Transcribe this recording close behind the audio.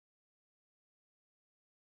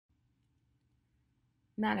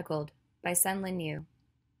Manacled by senlinyu.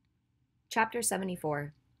 Chapter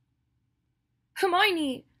 74.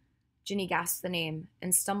 Hermione! Ginny gasped the name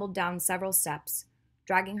and stumbled down several steps,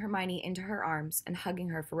 dragging Hermione into her arms and hugging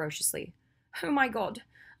her ferociously. Oh my god!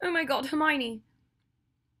 Oh my god, Hermione!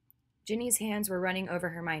 Ginny's hands were running over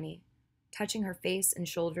Hermione, touching her face and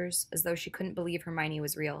shoulders as though she couldn't believe Hermione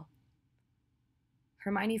was real.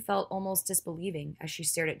 Hermione felt almost disbelieving as she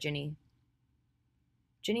stared at Ginny.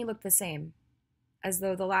 Ginny looked the same, as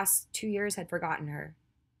though the last 2 years had forgotten her.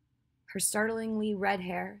 Her startlingly red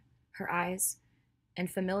hair, her eyes, and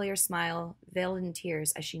familiar smile veiled in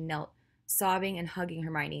tears as she knelt, sobbing and hugging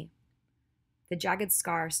Hermione. The jagged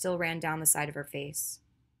scar still ran down the side of her face.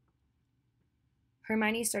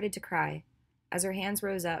 Hermione started to cry as her hands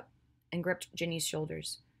rose up and gripped Ginny's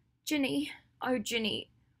shoulders. Ginny! Oh,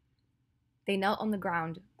 Ginny! They knelt on the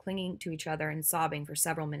ground, clinging to each other and sobbing for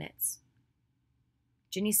several minutes.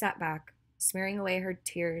 Ginny sat back, smearing away her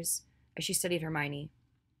tears as she studied Hermione.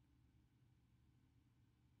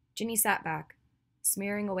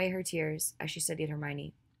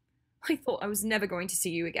 I thought I was never going to see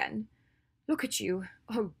you again. Look at you.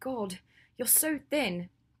 Oh, God, you're so thin.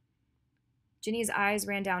 Ginny's eyes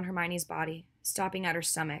ran down Hermione's body, stopping at her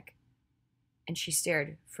stomach, and she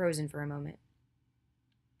stared, frozen for a moment.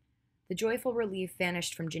 The joyful relief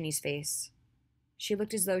vanished from Ginny's face. She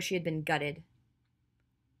looked as though she had been gutted.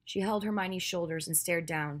 She held Hermione's shoulders and stared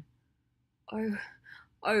down.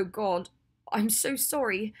 Oh, God, I'm so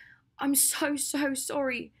sorry. I'm so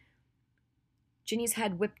sorry. Ginny's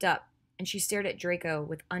head whipped up, and she stared at Draco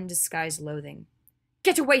with undisguised loathing.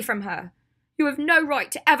 Get away from her! You have no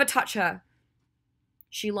right to ever touch her!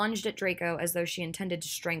 She lunged at Draco as though she intended to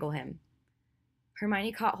strangle him.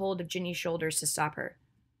 Hermione caught hold of Ginny's shoulders to stop her.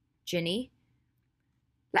 Ginny?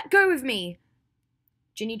 Let go of me!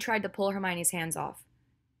 Ginny tried to pull Hermione's hands off.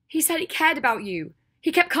 He said he cared about you.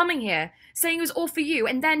 He kept coming here, saying it was all for you,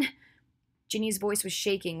 and then... Ginny's voice was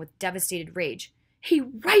shaking with devastated rage. He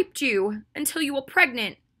raped you until you were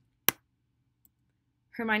pregnant!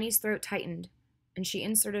 Hermione's throat tightened, and she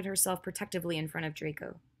inserted herself protectively in front of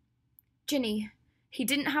Draco. Ginny, he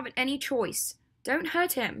didn't have any choice. Don't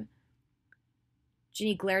hurt him.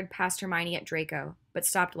 Ginny glared past Hermione at Draco, but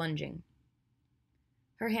stopped lunging.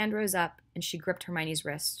 Her hand rose up, and she gripped Hermione's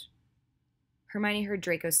wrist. Hermione heard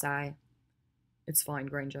Draco sigh. It's fine,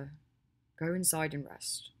 Granger. Go inside and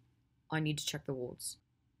rest. I need to check the wards.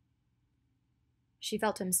 She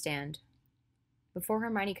felt him stand. Before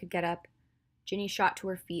Hermione could get up, Ginny shot to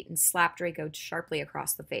her feet and slapped Draco sharply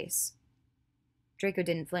across the face. Draco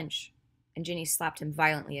didn't flinch, and Ginny slapped him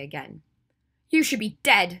violently again. You should be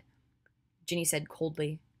dead, Ginny said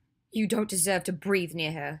coldly. You don't deserve to breathe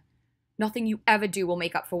near her. Nothing you ever do will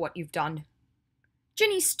make up for what you've done.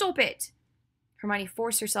 Ginny, stop it! Hermione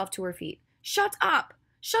forced herself to her feet. Shut up!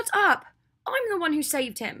 Shut up! I'm the one who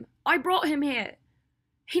saved him. I brought him here.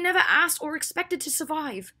 He never asked or expected to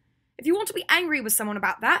survive. If you want to be angry with someone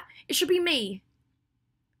about that, it should be me.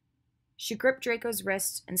 She gripped Draco's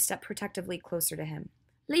wrist and stepped protectively closer to him.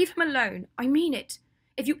 Leave him alone. I mean it.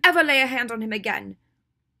 If you ever lay a hand on him again.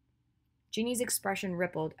 Ginny's expression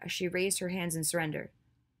rippled as she raised her hands in surrender.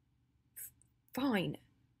 Fine,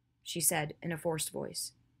 she said in a forced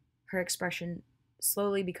voice, her expression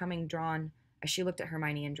slowly becoming drawn as she looked at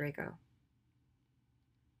Hermione and Draco.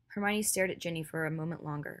 Hermione stared at Ginny for a moment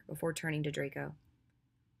longer before turning to Draco.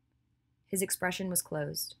 His expression was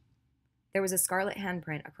closed. There was a scarlet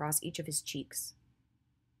handprint across each of his cheeks.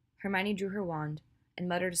 Hermione drew her wand and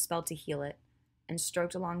muttered a spell to heal it, and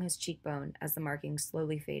stroked along his cheekbone as the markings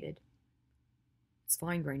slowly faded. It's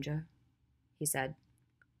fine, Granger, he said.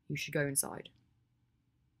 You should go inside.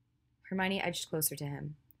 Hermione edged closer to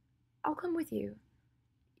him. I'll come with you.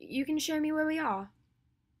 You can show me where we are.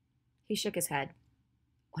 He shook his head.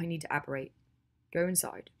 I need to apparate. Go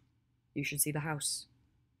inside. You should see the house.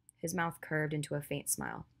 His mouth curved into a faint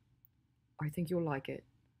smile. I think you'll like it.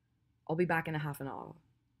 I'll be back in a half an hour.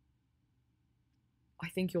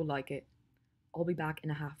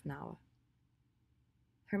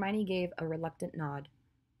 Hermione gave a reluctant nod,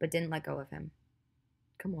 but didn't let go of him.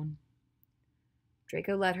 Come on.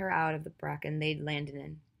 Draco led her out of the bracken they'd landed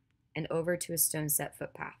in, and over to a stone-set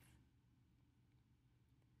footpath.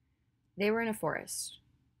 They were in a forest.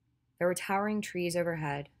 There were towering trees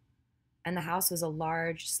overhead, and the house was a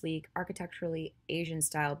large, sleek, architecturally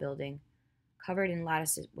Asian-style building, covered in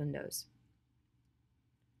latticed windows.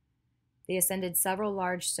 They ascended several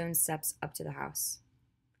large stone steps up to the house.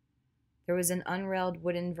 There was an unrailed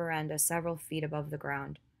wooden veranda several feet above the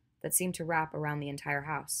ground that seemed to wrap around the entire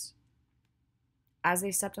house. As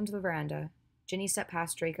they stepped onto the veranda, Ginny stepped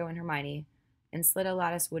past Draco and Hermione and slid a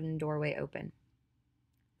lattice wooden doorway open.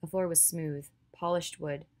 The floor was smooth, polished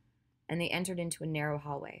wood, and they entered into a narrow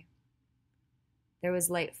hallway. There was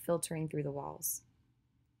light filtering through the walls.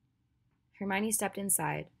 Hermione stepped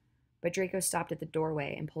inside, but Draco stopped at the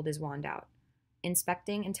doorway and pulled his wand out,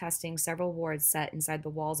 inspecting and testing several wards set inside the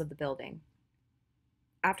walls of the building.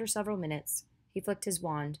 After several minutes, he flicked his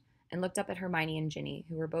wand and looked up at Hermione and Ginny,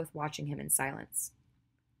 who were both watching him in silence.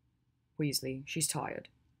 Weasley, she's tired.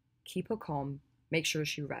 Keep her calm, make sure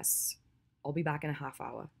she rests. I'll be back in a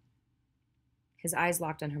half-hour. His eyes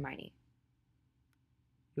locked on Hermione.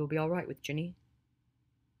 You'll be all right with Ginny?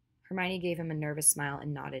 Hermione gave him a nervous smile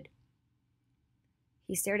and nodded.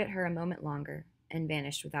 He stared at her a moment longer and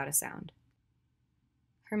vanished without a sound.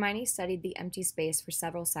 Hermione studied the empty space for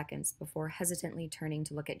several seconds before hesitantly turning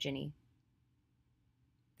to look at Ginny.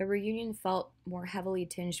 The reunion felt more heavily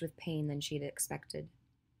tinged with pain than she'd expected.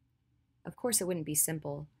 Of course it wouldn't be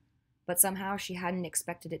simple, but somehow she hadn't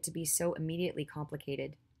expected it to be so immediately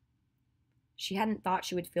complicated. She hadn't thought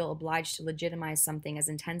she would feel obliged to legitimize something as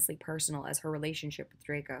intensely personal as her relationship with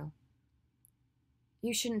Draco.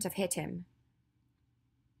 You shouldn't have hit him.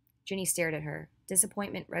 Ginny stared at her,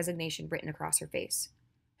 disappointment, resignation written across her face.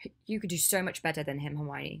 You could do so much better than him,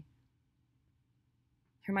 Hermione.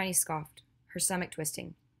 Hermione scoffed, her stomach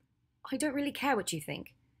twisting. I don't really care what you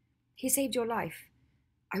think. He saved your life.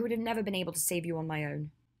 I would have never been able to save you on my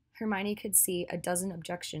own. Hermione could see a dozen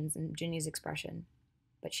objections in Ginny's expression,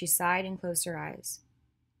 but she sighed and closed her eyes.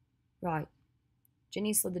 Right.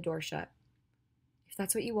 Ginny slid the door shut. If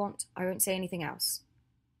that's what you want, I won't say anything else.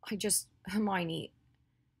 Hermione.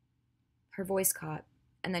 Her voice caught,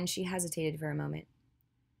 and then she hesitated for a moment.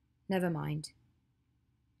 Never mind.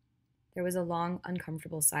 There was a long,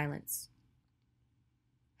 uncomfortable silence.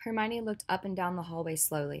 Hermione looked up and down the hallway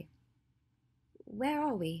slowly. Where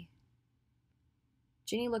are we?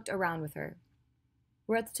 Ginny looked around with her.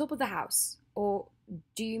 We're at the top of the house. Or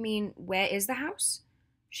do you mean, where is the house?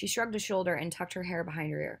 She shrugged a shoulder and tucked her hair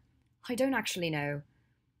behind her ear. I don't actually know.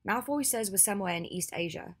 Malfoy says we're somewhere in East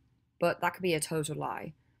Asia, but that could be a total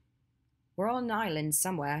lie. We're on an island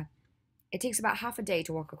somewhere. It takes about half a day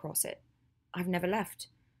to walk across it. I've never left.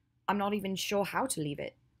 I'm not even sure how to leave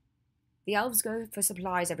it. The elves go for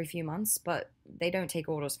supplies every few months, but they don't take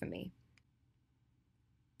orders from me.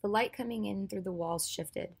 The light coming in through the walls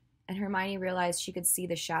shifted, and Hermione realized she could see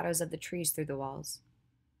the shadows of the trees through the walls.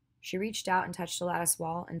 She reached out and touched the lattice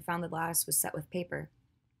wall and found the lattice was set with paper.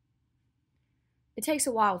 It takes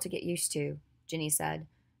a while to get used to, Ginny said,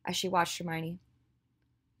 as she watched Hermione.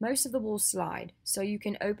 Most of the walls slide, so you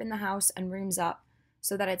can open the house and rooms up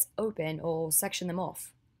so that it's open or section them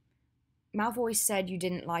off. Malfoy said you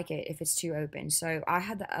didn't like it if it's too open, so I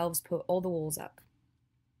had the elves put all the walls up.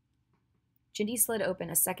 Ginny slid open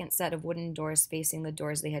a second set of wooden doors facing the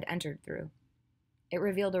doors they had entered through. It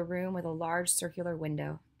revealed a room with a large circular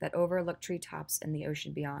window that overlooked treetops and the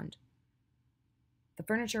ocean beyond. The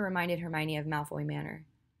furniture reminded Hermione of Malfoy Manor.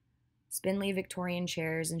 Spindly Victorian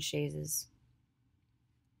chairs and chaises.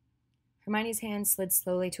 Hermione's hand slid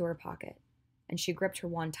slowly to her pocket, and she gripped her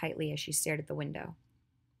wand tightly as she stared at the window.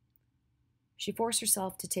 She forced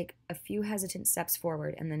herself to take a few hesitant steps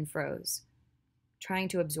forward and then froze, trying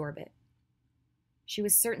to absorb it. She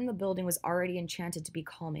was certain the building was already enchanted to be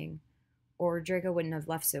calming, or Draco wouldn't have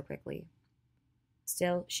left so quickly.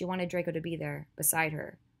 Still, she wanted Draco to be there, beside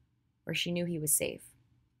her, where she knew he was safe.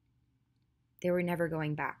 They were never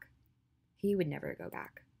going back. He would never go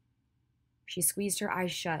back. She squeezed her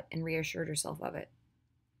eyes shut and reassured herself of it.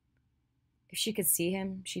 If she could see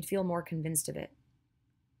him, she'd feel more convinced of it.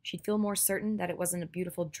 She'd feel more certain that it wasn't a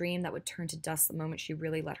beautiful dream that would turn to dust the moment she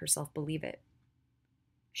really let herself believe it.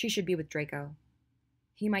 She should be with Draco.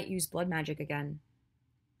 He might use blood magic again.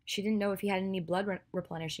 She didn't know if he had any blood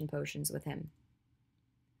replenishing potions with him.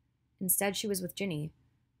 Instead, she was with Ginny,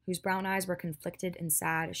 whose brown eyes were conflicted and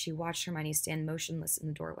sad as she watched Hermione stand motionless in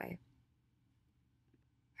the doorway.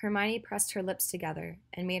 Hermione pressed her lips together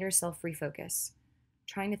and made herself refocus,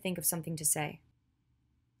 trying to think of something to say.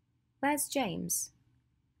 Where's James?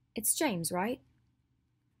 It's James, right?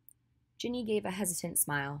 Ginny gave a hesitant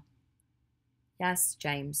smile. Yes,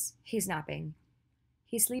 James. He's napping.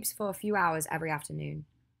 He sleeps for a few hours every afternoon.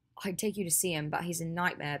 I'd take you to see him, but he's a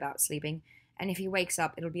nightmare about sleeping, and if he wakes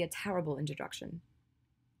up, it'll be a terrible introduction.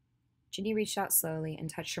 Ginny reached out slowly and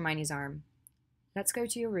touched Hermione's arm. Let's go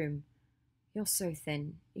to your room. You're so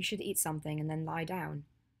thin. You should eat something and then lie down.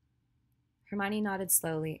 Hermione nodded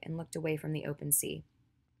slowly and looked away from the open sea.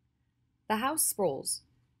 The house sprawls.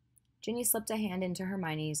 Ginny slipped a hand into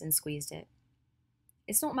Hermione's and squeezed it.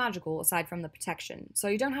 It's not magical aside from the protection, so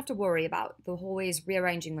you don't have to worry about the hallways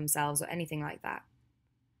rearranging themselves or anything like that.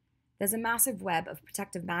 There's a massive web of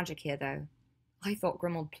protective magic here, though. I thought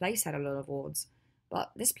Grimmauld Place had a lot of wards,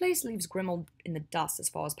 but this place leaves Grimmauld in the dust as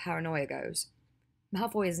far as paranoia goes.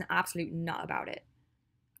 Malfoy is an absolute nut about it.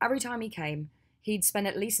 Every time he came, he'd spend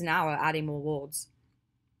at least an hour adding more wards.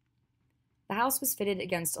 The house was fitted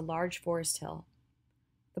against a large forest hill.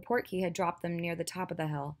 The portkey had dropped them near the top of the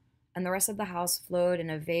hill, and the rest of the house flowed in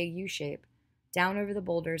a vague U-shape, down over the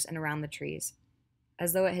boulders and around the trees,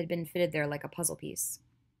 as though it had been fitted there like a puzzle piece.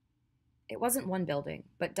 It wasn't one building,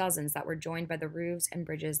 but dozens that were joined by the roofs and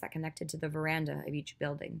bridges that connected to the veranda of each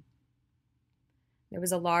building. There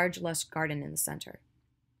was a large, lush garden in the center.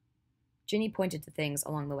 Ginny pointed to things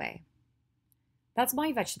along the way. "That's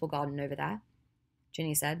my vegetable garden over there,"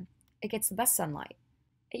 Ginny said. "It gets the best sunlight.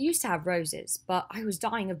 It used to have roses, but I was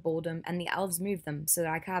dying of boredom and the elves moved them so that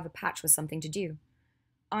I could have a patch with something to do.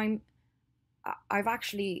 I've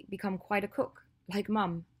actually become quite a cook, like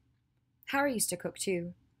Mum. Harry used to cook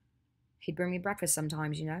too. He'd bring me breakfast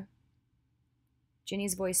sometimes, you know."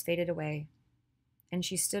 Ginny's voice faded away, and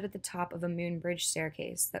she stood at the top of a moon bridge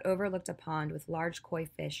staircase that overlooked a pond with large koi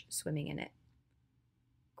fish swimming in it.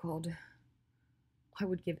 God, I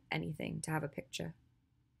would give anything to have a picture.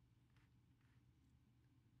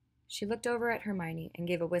 She looked over at Hermione and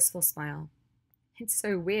gave a wistful smile. It's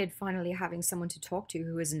so weird finally having someone to talk to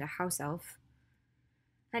who isn't a house elf.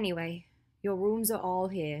 Anyway, your rooms are all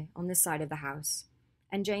here on this side of the house,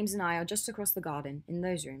 and James and I are just across the garden in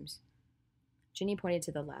those rooms. Ginny pointed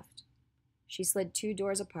to the left. She slid 2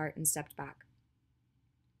 doors apart and stepped back.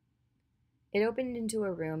 It opened into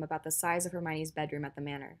a room about the size of Hermione's bedroom at the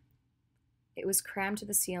manor. It was crammed to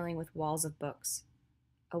the ceiling with walls of books.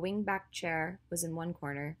 A wing-back chair was in one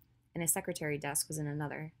corner, and a secretary desk was in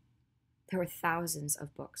another. There were thousands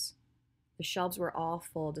of books. The shelves were all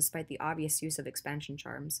full despite the obvious use of expansion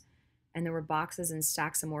charms, and there were boxes and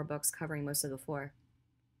stacks of more books covering most of the floor.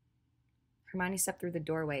 Hermione stepped through the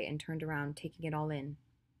doorway and turned around, taking it all in.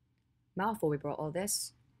 "Malfoy brought all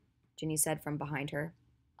this," Ginny said from behind her.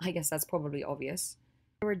 "I guess that's probably obvious."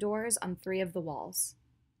 There were doors on 3 of the walls.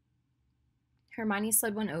 Hermione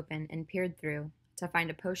slid one open and peered through to find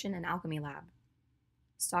a potion and alchemy lab,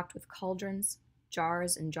 stocked with cauldrons,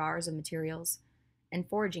 jars and jars of materials, and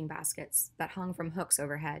foraging baskets that hung from hooks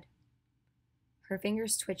overhead. Her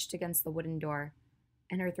fingers twitched against the wooden door,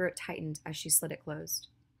 and her throat tightened as she slid it closed.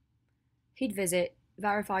 He'd visit,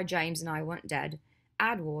 verify James and I weren't dead,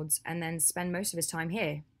 add wards, and then spend most of his time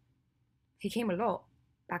here. He came a lot,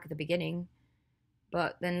 back at the beginning,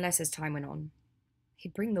 but then less as time went on.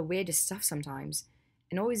 He'd bring the weirdest stuff sometimes,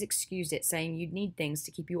 and always excused it, saying you'd need things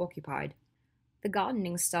to keep you occupied. The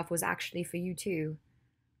gardening stuff was actually for you too.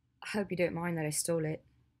 I hope you don't mind that I stole it."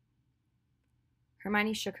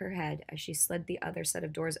 Hermione shook her head as she slid the other set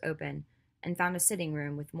of doors open and found a sitting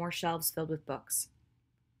room with more shelves filled with books.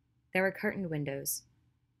 There were curtained windows.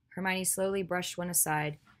 Hermione slowly brushed one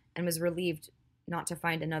aside and was relieved not to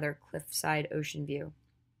find another cliffside ocean view.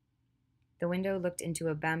 The window looked into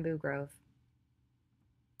a bamboo grove.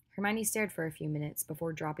 Hermione stared for a few minutes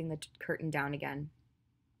before dropping the curtain down again.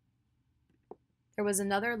 There was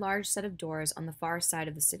another large set of doors on the far side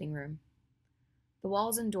of the sitting room. The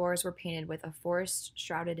walls and doors were painted with a forest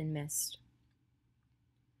shrouded in mist.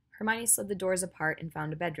 Hermione slid the doors apart and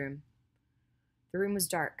found a bedroom. The room was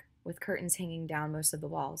dark, with curtains hanging down most of the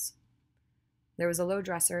walls. There was a low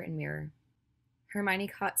dresser and mirror. Hermione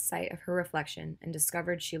caught sight of her reflection and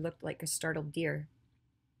discovered she looked like a startled deer.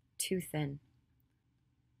 Too thin.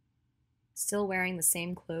 Still wearing the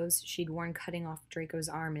same clothes she'd worn cutting off Draco's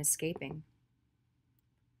arm and escaping.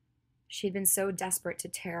 She'd been so desperate to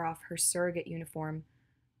tear off her surrogate uniform,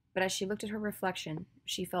 but as she looked at her reflection,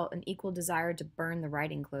 she felt an equal desire to burn the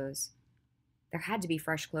riding clothes. There had to be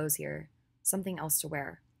fresh clothes here, something else to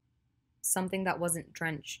wear. Something that wasn't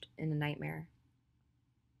drenched in a nightmare.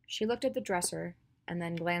 She looked at the dresser and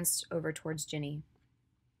then glanced over towards Ginny.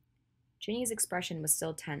 Ginny's expression was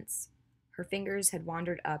still tense. Her fingers had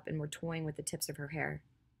wandered up and were toying with the tips of her hair.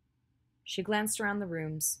 She glanced around the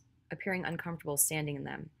rooms, appearing uncomfortable standing in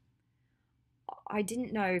them. "I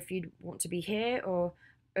didn't know if you'd want to be here or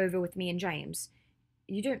over with me and James.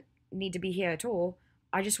 You don't need to be here at all.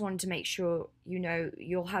 I just wanted to make sure you know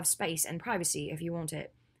you'll have space and privacy if you want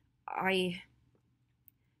it.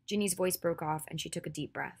 Ginny's voice broke off and she took a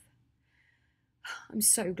deep breath. "I'm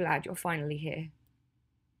so glad you're finally here."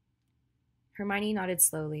 Hermione nodded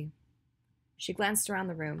slowly. She glanced around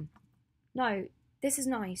the room. "No, this is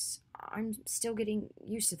nice. I'm still getting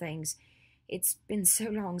used to things. It's been so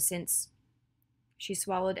long since..." She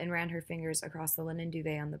swallowed and ran her fingers across the linen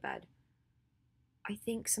duvet on the bed. "I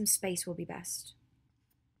think some space will be best."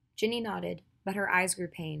 Ginny nodded, but her eyes grew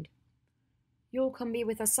pained. "You'll come be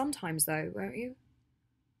with us sometimes, though, won't you?"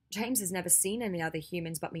 James has never seen any other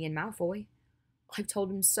humans but me and Malfoy. I've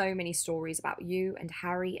told him so many stories about you and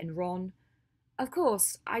Harry and Ron. Of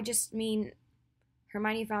course, I just mean.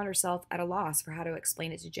 Hermione found herself at a loss for how to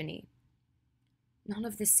explain it to Ginny. None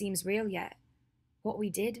of this seems real yet. What we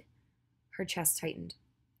did? Her chest tightened.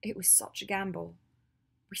 It was such a gamble.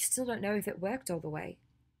 We still don't know if it worked all the way.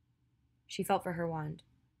 She felt for her wand.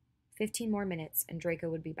 15 more minutes and Draco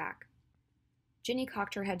would be back. Ginny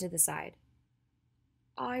cocked her head to the side.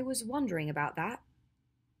 I was wondering about that.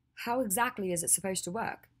 How exactly is it supposed to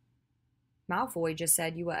work? Malfoy just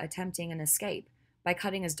said you were attempting an escape by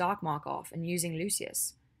cutting his dark mark off and using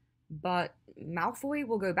Lucius. But Malfoy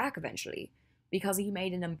will go back eventually, because he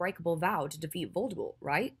made an unbreakable vow to defeat Voldemort,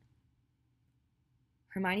 right?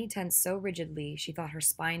 Hermione tensed so rigidly she thought her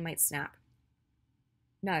spine might snap.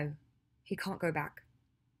 No, he can't go back.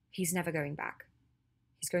 He's never going back.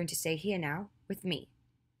 He's going to stay here now, with me,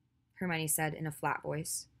 Hermione said in a flat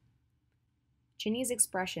voice. Ginny's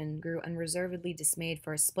expression grew unreservedly dismayed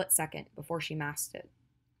for a split second before she masked it.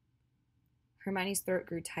 Hermione's throat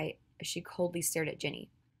grew tight as she coldly stared at Ginny.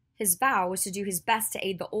 His vow was to do his best to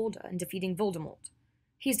aid the Order in defeating Voldemort.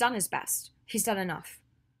 He's done his best. He's done enough.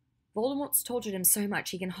 Voldemort's tortured him so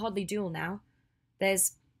much he can hardly duel now.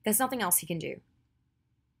 There's nothing else he can do.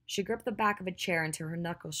 She gripped the back of a chair until her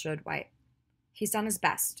knuckles showed white. He's done his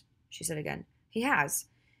best, she said again. He has.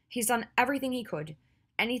 He's done everything he could.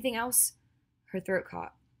 Anything else? Her throat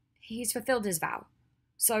caught. He's fulfilled his vow.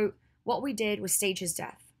 So, what we did was stage his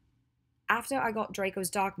death. After I got Draco's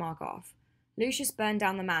dark mark off, Lucius burned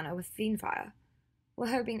down the manor with fiendfire.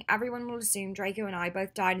 We're hoping everyone will assume Draco and I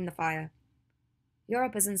both died in the fire.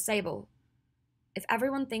 Europe is unstable. If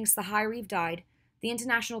everyone thinks the High Reeve died, the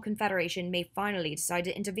International Confederation may finally decide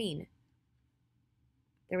to intervene.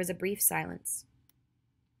 There was a brief silence.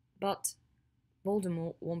 But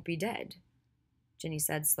Voldemort won't be dead, Ginny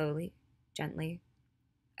said slowly, gently,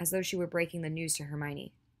 as though she were breaking the news to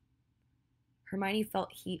Hermione. Hermione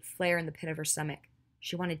felt heat flare in the pit of her stomach.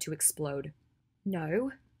 She wanted to explode.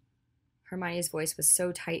 No. Hermione's voice was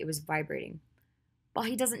so tight it was vibrating. But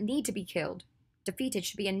he doesn't need to be killed. Defeated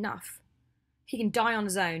should be enough. He can die on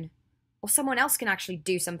his own. Or someone else can actually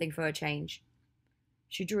do something for a change.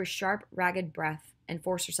 She drew a sharp, ragged breath and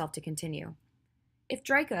forced herself to continue. If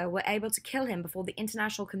Draco were able to kill him before the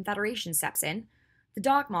International Confederation steps in, the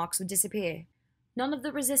dark marks would disappear. None of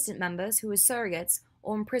the resistant members who were surrogates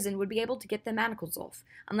or in prison would be able to get their manacles off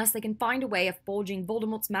unless they can find a way of forging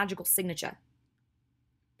Voldemort's magical signature.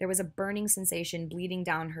 There was a burning sensation bleeding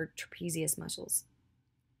down her trapezius muscles.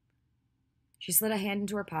 She slid a hand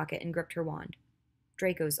into her pocket and gripped her wand.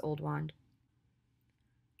 Draco's old wand.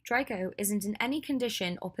 Draco isn't in any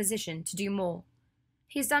condition or position to do more.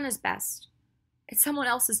 He's done his best. It's someone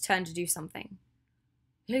else's turn to do something.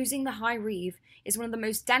 Losing the High Reeve is one of the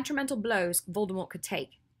most detrimental blows Voldemort could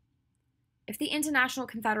take. If the International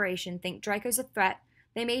Confederation think Draco's a threat,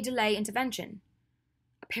 they may delay intervention.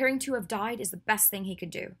 Appearing to have died is the best thing he could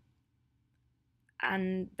do.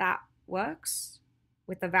 And that works?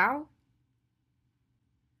 With the vow?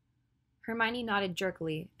 Hermione nodded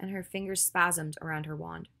jerkily, and her fingers spasmed around her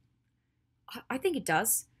wand. I think it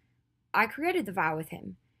does. I created the vow with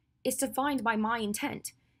him. It's defined by my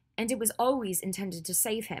intent, and it was always intended to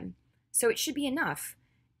save him, so it should be enough.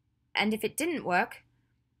 And if it didn't work...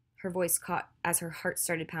 Her voice caught as her heart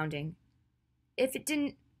started pounding. If it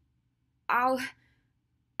didn't... I'll...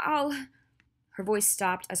 Her voice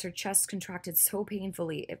stopped as her chest contracted so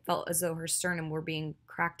painfully it felt as though her sternum were being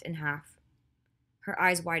cracked in half. Her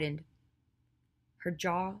eyes widened. Her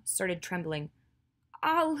jaw started trembling.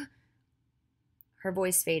 Her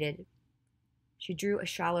voice faded. She drew a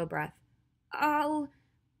shallow breath.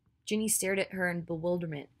 Ginny stared at her in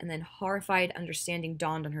bewilderment, and then horrified understanding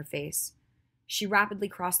dawned on her face. She rapidly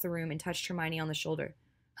crossed the room and touched Hermione on the shoulder.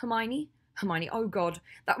 Hermione? Hermione, oh God,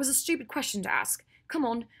 that was a stupid question to ask. Come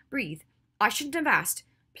on, breathe. I shouldn't have asked.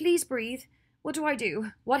 Please breathe. What do I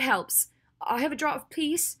do? What helps? I have a draught of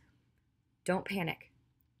peace. Don't panic.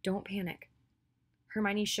 Don't panic.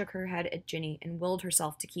 Hermione shook her head at Ginny and willed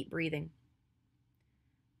herself to keep breathing.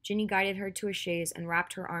 Ginny guided her to a chaise and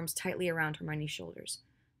wrapped her arms tightly around Hermione's shoulders.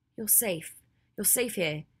 You're safe. You're safe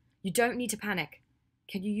here. You don't need to panic.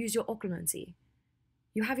 Can you use your occlumency?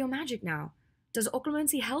 You have your magic now. Does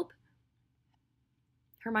occlumency help?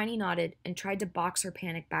 Hermione nodded and tried to box her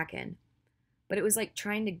panic back in, but it was like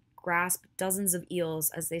trying to grasp dozens of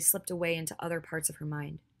eels as they slipped away into other parts of her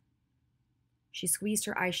mind. She squeezed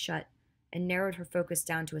her eyes shut and narrowed her focus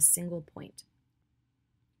down to a single point.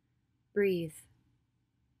 Breathe.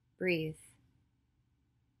 Breathe.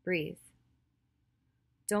 Breathe.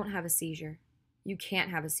 Don't have a seizure. You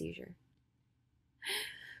can't have a seizure.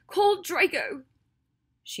 Call Draco!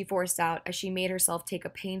 She forced out as she made herself take a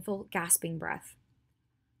painful, gasping breath.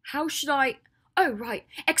 How should I... Oh, right.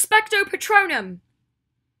 Expecto Patronum!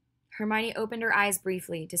 Hermione opened her eyes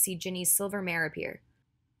briefly to see Ginny's silver mare appear.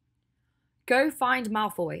 Go find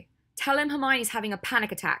Malfoy. Tell him Hermione's having a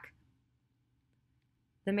panic attack.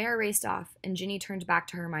 The mare raced off, and Ginny turned back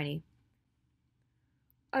to Hermione.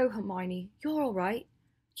 Oh, Hermione, you're all right.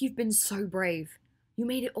 You've been so brave. You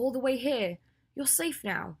made it all the way here. You're safe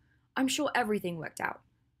now. I'm sure everything worked out.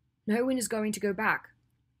 No one is going to go back.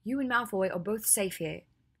 You and Malfoy are both safe here.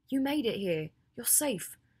 You made it here. You're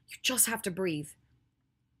safe. You just have to breathe.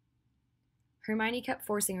 Hermione kept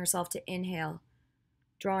forcing herself to inhale,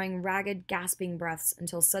 drawing ragged, gasping breaths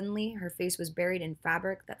until suddenly her face was buried in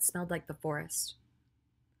fabric that smelled like the forest.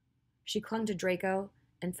 She clung to Draco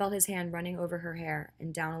and felt his hand running over her hair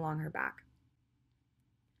and down along her back.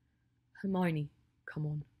 Hermione, come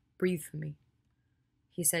on, breathe for me,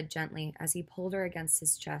 he said gently as he pulled her against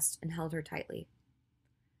his chest and held her tightly.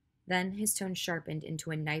 Then his tone sharpened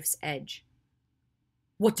into a knife's edge.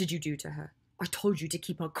 What did you do to her? I told you to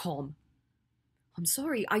keep her calm. I'm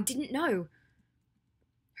sorry, I didn't know.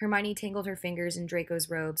 Hermione tangled her fingers in Draco's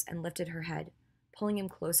robes and lifted her head, pulling him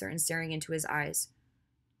closer and staring into his eyes.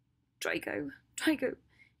 Draco,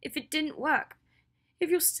 if it didn't work, if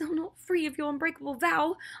you're still not free of your unbreakable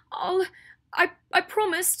vow, I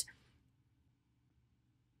promised.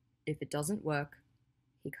 If it doesn't work,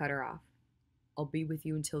 he cut her off, I'll be with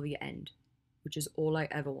you until the end, which is all I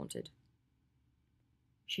ever wanted.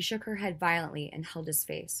 She shook her head violently and held his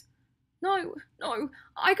face. No,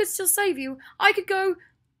 I could still save you. I could go.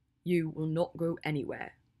 You will not go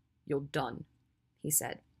anywhere. You're done, he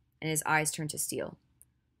said, and his eyes turned to steel.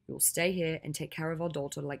 You'll stay here and take care of our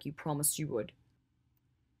daughter like you promised you would.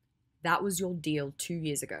 That was your deal 2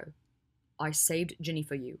 years ago. I saved Ginny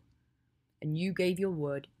for you, and you gave your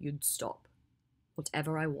word you'd stop,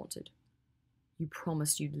 whatever I wanted. You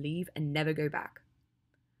promised you'd leave and never go back.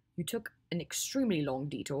 You took an extremely long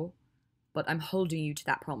detour, but I'm holding you to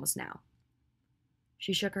that promise now.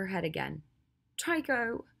 She shook her head again.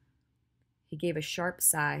 Draco! He gave a sharp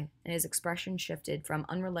sigh, and his expression shifted from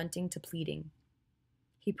unrelenting to pleading.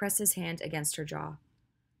 He pressed his hand against her jaw.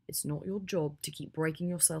 It's not your job to keep breaking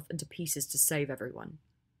yourself into pieces to save everyone.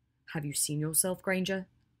 Have you seen yourself, Granger?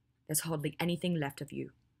 There's hardly anything left of you.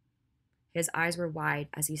 His eyes were wide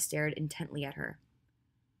as he stared intently at her.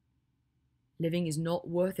 Living is not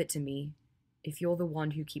worth it to me if you're the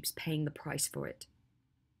one who keeps paying the price for it.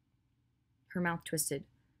 Her mouth twisted.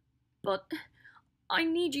 But I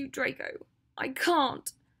need you, Draco. I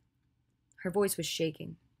can't. Her voice was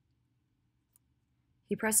shaking.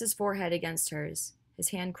 He pressed his forehead against hers, his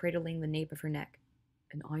hand cradling the nape of her neck.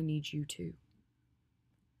 And I need you too.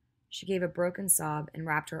 She gave a broken sob and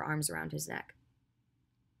wrapped her arms around his neck.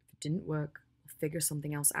 If it didn't work, we'll figure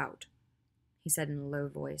something else out, he said in a low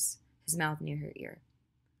voice, his mouth near her ear.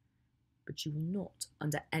 But you will not,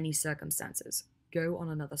 under any circumstances, go on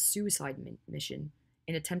another suicide mission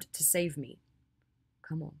in attempt to save me.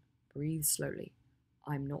 Come on, breathe slowly.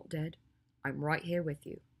 I'm not dead. I'm right here with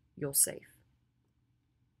you. You're safe.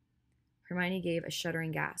 Hermione gave a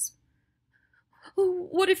shuddering gasp. Oh,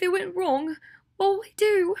 what if it went wrong? What will we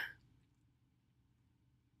do?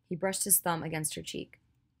 He brushed his thumb against her cheek.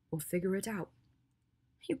 We'll figure it out.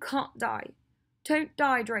 You can't die. Don't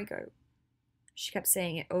die, Draco. She kept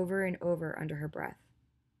saying it over and over under her breath.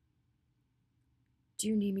 Do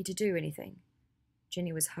you need me to do anything?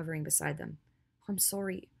 Ginny was hovering beside them. I'm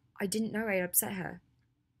sorry. I didn't know I'd upset her.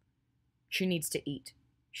 She needs to eat.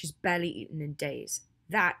 She's barely eaten in days.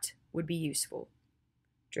 That would be useful.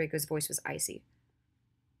 Draco's voice was icy.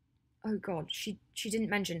 Oh God, she didn't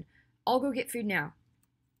mention. I'll go get food now.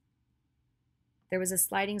 There was a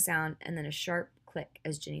sliding sound and then a sharp click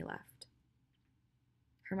as Ginny left.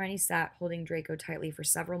 Hermione sat holding Draco tightly for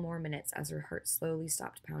several more minutes as her heart slowly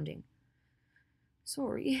stopped pounding.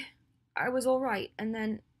 Sorry, I was all right, and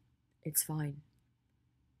then... It's fine.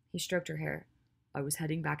 He stroked her hair. I was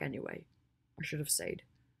heading back anyway. I should have stayed.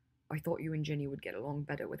 I thought you and Ginny would get along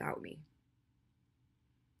better without me.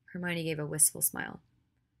 Hermione gave a wistful smile.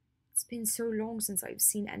 It's been so long since I've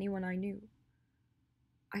seen anyone I knew.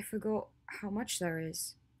 I forgot how much there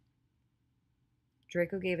is.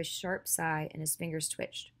 Draco gave a sharp sigh and his fingers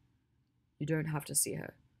twitched. You don't have to see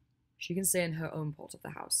her. She can stay in her own part of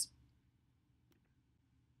the house.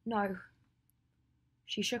 No.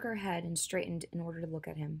 She shook her head and straightened in order to look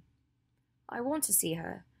at him. I want to see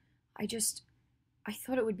her. I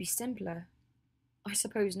thought it would be simpler. I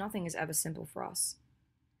suppose nothing is ever simple for us.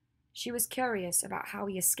 She was curious about how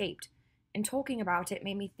he escaped, and talking about it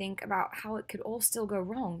made me think about how it could all still go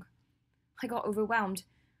wrong. I got overwhelmed.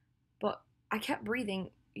 But I kept breathing.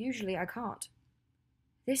 Usually I can't.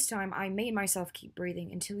 This time I made myself keep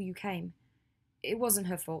breathing until you came. It wasn't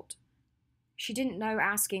her fault. She didn't know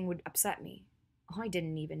asking would upset me. I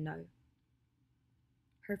didn't even know.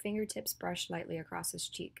 Her fingertips brushed lightly across his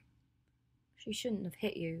cheek. She shouldn't have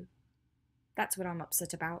hit you. That's what I'm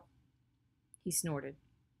upset about. He snorted.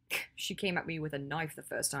 She came at me with a knife the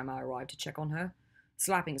first time I arrived to check on her.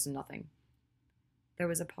 Slapping's nothing. There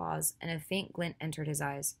was a pause, and a faint glint entered his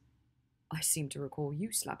eyes. I seem to recall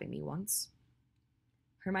you slapping me once.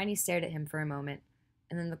 Hermione stared at him for a moment,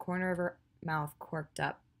 and then the corner of her mouth quirked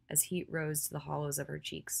up as heat rose to the hollows of her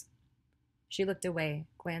cheeks. She looked away,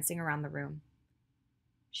 glancing around the room.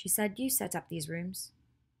 She said you set up these rooms.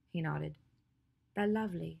 He nodded. They're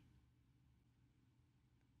lovely.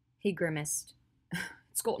 He grimaced.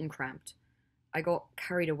 It's gotten cramped. I got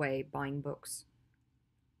carried away buying books.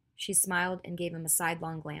 She smiled and gave him a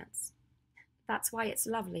sidelong glance. That's why it's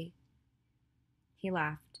lovely. He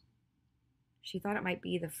laughed. She thought it might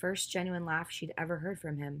be the first genuine laugh she'd ever heard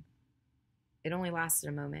from him. It only lasted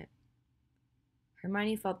a moment.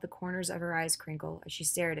 Hermione felt the corners of her eyes crinkle as she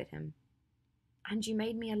stared at him. And you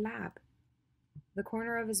made me a lab. The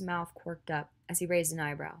corner of his mouth quirked up as he raised an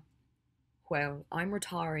eyebrow. Well, I'm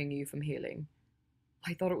retiring you from healing.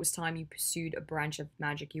 I thought it was time you pursued a branch of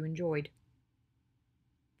magic you enjoyed.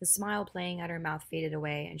 The smile playing at her mouth faded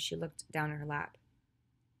away, and she looked down at her lap.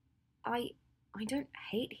 I don't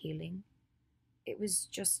hate healing. It was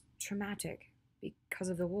just traumatic because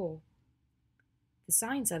of the war. The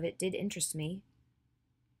science of it did interest me.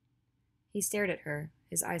 He stared at her,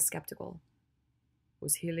 his eyes skeptical.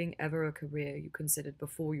 Was healing ever a career you considered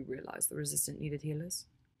before you realized the Resistant needed healers?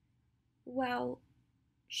 Well,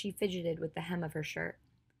 she fidgeted with the hem of her shirt.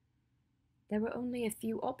 There were only a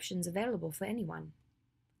few options available for anyone.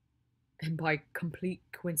 And by complete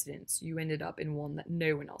coincidence, you ended up in one that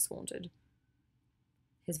no one else wanted.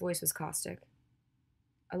 His voice was caustic.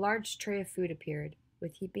 A large tray of food appeared,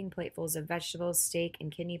 with heaping platefuls of vegetables, steak,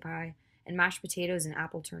 and kidney pie, and mashed potatoes and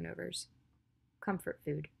apple turnovers. Comfort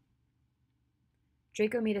food.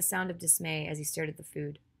 Draco made a sound of dismay as he stared at the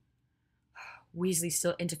food. Weasley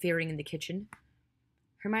still interfering in the kitchen?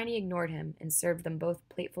 Hermione ignored him and served them both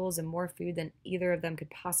platefuls and more food than either of them could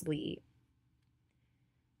possibly eat.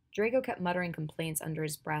 Draco kept muttering complaints under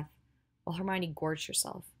his breath, while Hermione gorged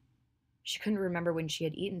herself. She couldn't remember when she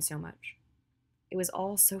had eaten so much. It was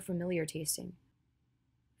all so familiar tasting.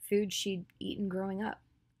 Food she'd eaten growing up.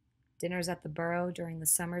 Dinners at the Burrow during the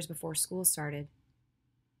summers before school started.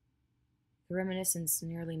 The reminiscence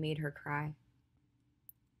nearly made her cry.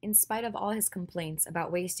 In spite of all his complaints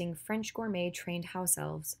about wasting French gourmet-trained house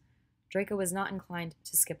elves, Draco was not inclined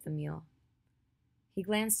to skip the meal. He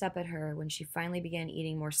glanced up at her when she finally began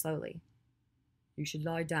eating more slowly. You should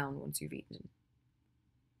lie down once you've eaten.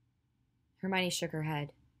 Hermione shook her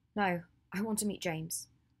head. No, I want to meet James.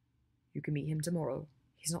 You can meet him tomorrow.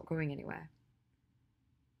 He's not going anywhere.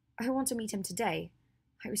 I want to meet him today.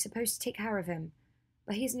 I was supposed to take care of him,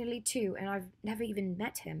 but he's nearly 2 and I've never even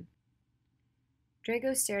met him.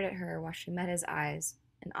 Draco stared at her while she met his eyes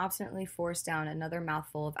and obstinately forced down another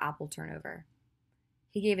mouthful of apple turnover.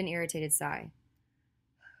 He gave an irritated sigh.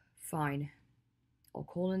 Fine. I'll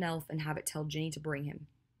call an elf and have it tell Ginny to bring him.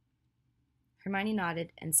 Hermione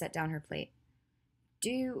nodded and set down her plate.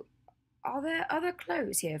 Are there other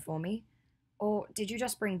clothes here for me? Or did you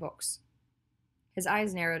just bring books? His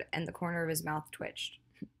eyes narrowed and the corner of his mouth twitched.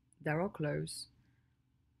 There are clothes.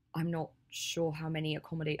 I'm not sure how many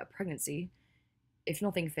accommodate a pregnancy. If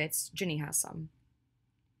nothing fits, Ginny has some.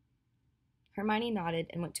 Hermione nodded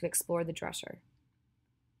and went to explore the dresser.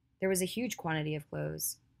 There was a huge quantity of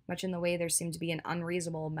clothes, much in the way there seemed to be an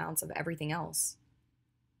unreasonable amounts of everything else.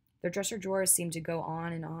 The dresser drawers seemed to go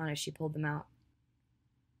on and on as she pulled them out.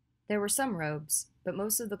 There were some robes, but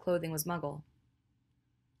most of the clothing was Muggle.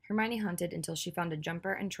 Hermione hunted until she found a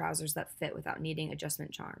jumper and trousers that fit without needing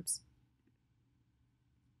adjustment charms.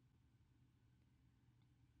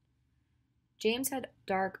 James had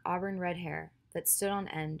dark auburn red hair that stood on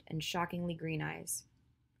end and shockingly green eyes.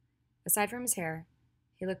 Aside from his hair,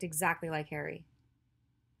 he looked exactly like Harry.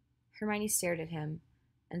 Hermione stared at him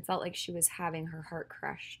and felt like she was having her heart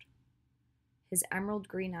crushed. His emerald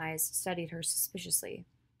green eyes studied her suspiciously,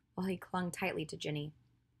 while he clung tightly to Ginny.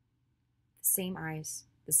 The same eyes,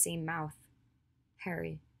 the same mouth.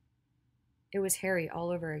 Harry. It was Harry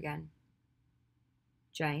all over again.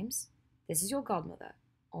 James, this is your godmother,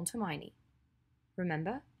 Aunt Hermione.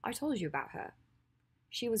 Remember, I told you about her.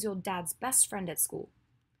 She was your dad's best friend at school.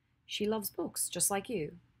 She loves books, just like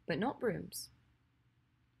you, but not brooms.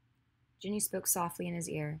 Ginny spoke softly in his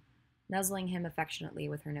ear, nuzzling him affectionately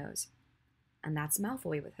with her nose. And that's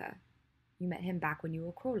Malfoy with her. You met him back when you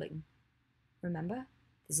were crawling. Remember?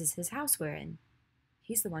 This is his house we're in.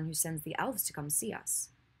 He's the one who sends the elves to come see us."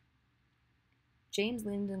 James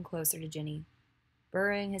leaned in closer to Ginny,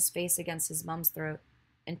 burrowing his face against his mum's throat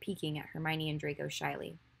and peeking at Hermione and Draco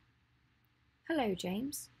shyly. "Hello,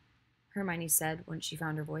 James," Hermione said once she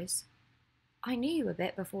found her voice. "I knew you a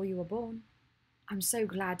bit before you were born. I'm so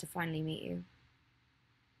glad to finally meet you."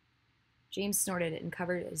 James snorted and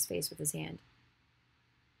covered his face with his hand.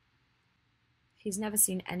 "He's never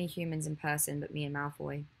seen any humans in person but me and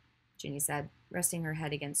Malfoy," Ginny said, resting her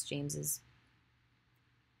head against James's.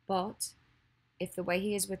 "But if the way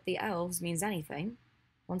he is with the elves means anything,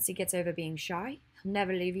 once he gets over being shy, he'll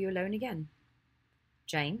never leave you alone again.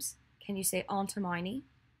 James, can you say Aunt Hermione?"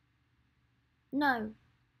 "No."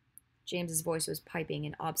 James's voice was piping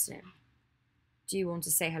and obstinate. "Do you want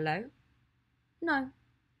to say hello?" "No."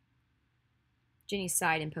 Ginny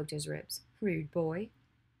sighed and poked his ribs. "Rude boy."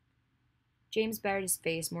 James buried his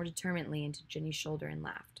face more determinedly into Ginny's shoulder and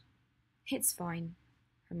laughed. "It's fine,"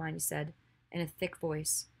 Hermione said, in a thick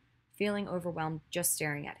voice, feeling overwhelmed just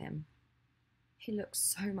staring at him. "He looks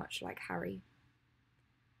so much like Harry."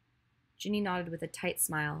 Ginny nodded with a tight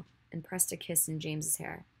smile and pressed a kiss in James's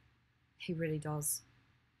hair. "He really does.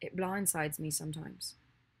 It blindsides me sometimes.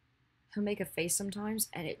 He'll make a face sometimes,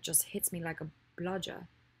 and it just hits me like a bludger,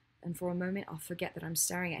 and for a moment I'll forget that I'm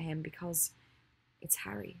staring at him because it's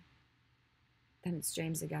Harry. Then it's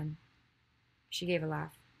James again." She gave a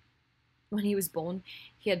laugh. "When he was born,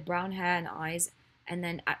 he had brown hair and eyes, and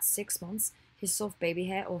then at 6 months, his soft baby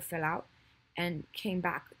hair all fell out and came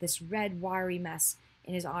back this red, wiry mess,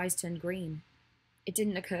 and his eyes turned green. It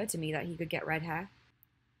didn't occur to me that he could get red hair.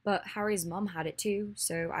 But Harry's mum had it too,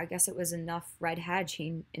 so I guess it was enough red hair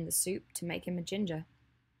gene in the soup to make him a ginger."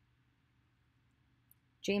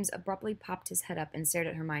 James abruptly popped his head up and stared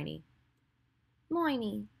at Hermione.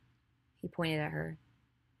 "Miney," he pointed at her.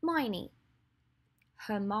 "Miney."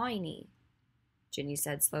 "Hermione," Ginny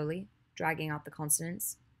said slowly, dragging out the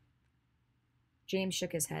consonants. James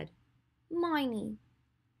shook his head. "Miney."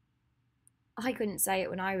 "I couldn't say it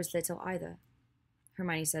when I was little either,"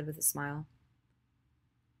 Hermione said with a smile.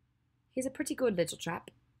 "He's a pretty good little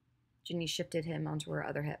chap." Ginny shifted him onto her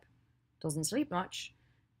other hip. "Doesn't sleep much.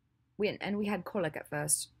 We had colic at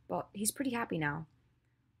first, but he's pretty happy now.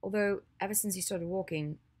 Although, ever since he started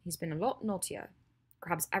walking, he's been a lot naughtier.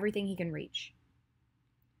 Grabs everything he can reach."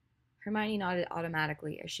 Hermione nodded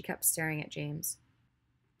automatically as she kept staring at James.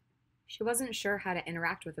 She wasn't sure how to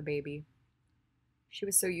interact with a baby. She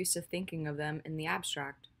was so used to thinking of them in the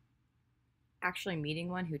abstract. Actually meeting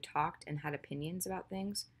one who talked and had opinions about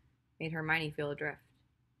things made Hermione feel adrift.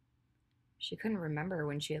 She couldn't remember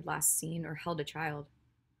when she had last seen or held a child.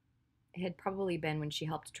 It had probably been when she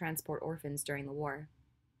helped transport orphans during the war.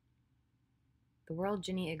 The world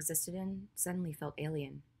Ginny existed in suddenly felt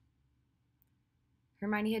alien.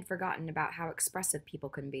 Hermione had forgotten about how expressive people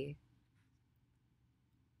can be.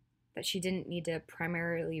 That she didn't need to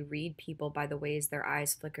primarily read people by the ways their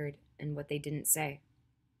eyes flickered and what they didn't say.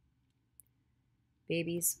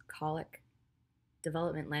 Babies, colic,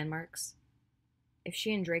 development landmarks. If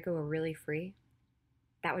she and Draco were really free,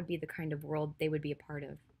 that would be the kind of world they would be a part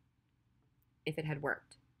of. If it had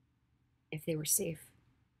worked. If they were safe.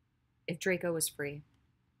 If Draco was free.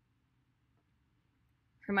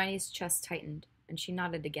 Hermione's chest tightened, and she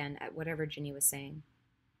nodded again at whatever Ginny was saying.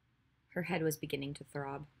 Her head was beginning to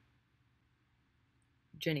throb.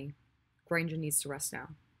 "Ginny, Granger needs to rest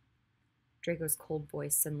now." Draco's cold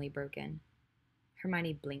voice suddenly broke in.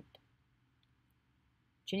 Hermione blinked.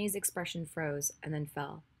 Ginny's expression froze and then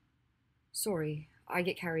fell. "Sorry, I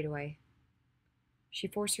get carried away." She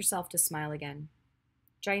forced herself to smile again.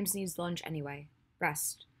 "James needs lunch anyway.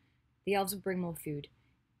 Rest. The elves will bring more food.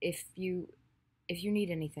 If you need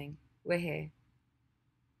anything, we're here."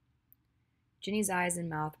 Ginny's eyes and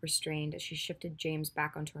mouth were strained as she shifted James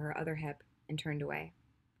back onto her other hip and turned away,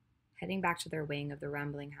 heading back to their wing of the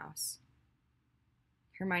rambling house.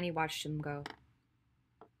 Hermione watched him go.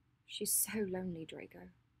 "She's so lonely, Draco.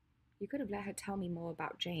 You could have let her tell me more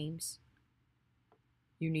about James."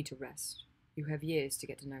 "You need to rest. You have years to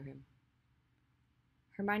get to know him."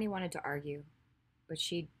 Hermione wanted to argue, but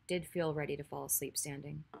she did feel ready to fall asleep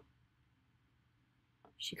standing.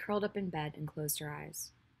 She curled up in bed and closed her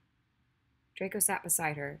eyes. Draco sat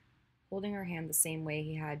beside her, holding her hand the same way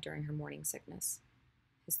he had during her morning sickness,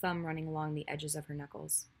 his thumb running along the edges of her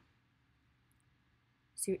knuckles.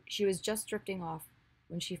 She was just drifting off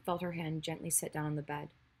when she felt her hand gently sit down on the bed.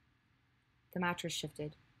 The mattress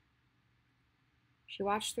shifted. She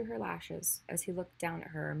watched through her lashes as he looked down at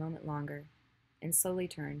her a moment longer and slowly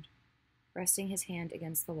turned, resting his hand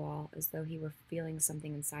against the wall as though he were feeling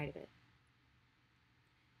something inside of it.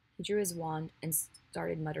 He drew his wand and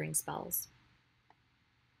started muttering spells.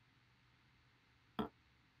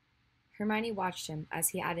 Hermione watched him as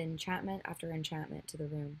he added enchantment after enchantment to the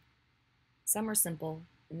room. Some were simple,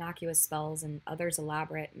 innocuous spells, and others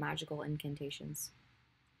elaborate, magical incantations.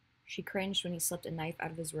 She cringed when he slipped a knife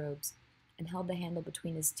out of his robes and held the handle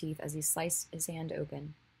between his teeth as he sliced his hand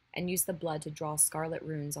open and used the blood to draw scarlet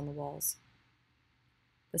runes on the walls.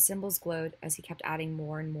 The symbols glowed as he kept adding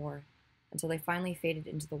more and more until they finally faded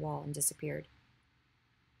into the wall and disappeared.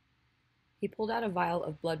 He pulled out a vial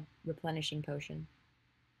of blood replenishing potion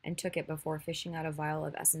and took it before fishing out a vial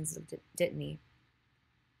of essence of dittany,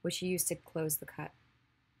 which he used to close the cut.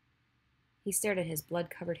 He stared at his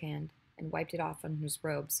blood-covered hand and wiped it off on his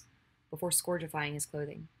robes before scourgifying his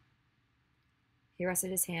clothing. He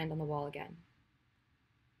rested his hand on the wall again.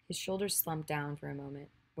 His shoulders slumped down for a moment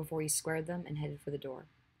before he squared them and headed for the door.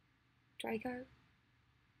 Draco?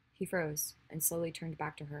 He froze and slowly turned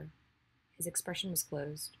back to her. His expression was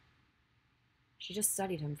closed. She just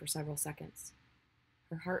studied him for several seconds.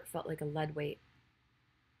 Her heart felt like a lead weight.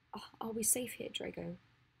 Oh, are we safe here, Draco?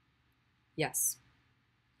 Yes,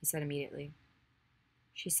 he said immediately.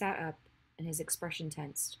 She sat up, and his expression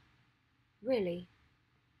tensed. Really?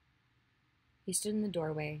 He stood in the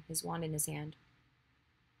doorway, his wand in his hand.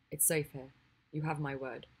 It's safe here. You have my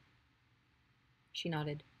word. She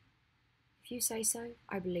nodded. If you say so,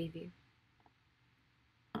 I believe you.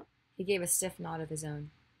 He gave a stiff nod of his own.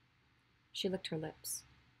 She licked her lips.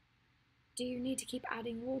 Do you need to keep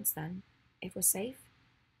adding wards then, if we're safe?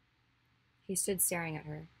 He stood staring at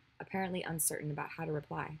her, apparently uncertain about how to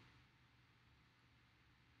reply.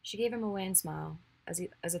 She gave him a wan smile,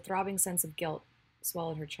 as a throbbing sense of guilt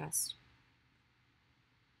swallowed her chest.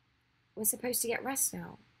 We're supposed to get rest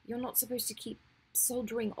now. You're not supposed to keep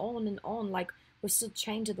soldiering on and on like we're still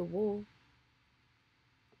chained to the wall.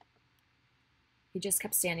 He just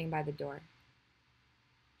kept standing by the door.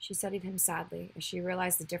 She studied him sadly as she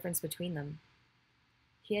realized the difference between them.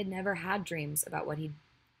 He had never had dreams about what he'd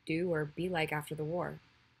do or be like after the war.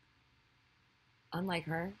 Unlike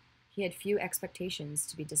her, he had few expectations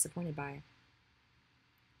to be disappointed by.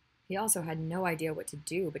 He also had no idea what to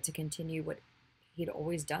do but to continue what he'd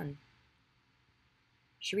always done.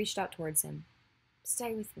 She reached out towards him.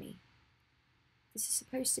 Stay with me. This is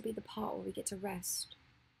supposed to be the part where we get to rest.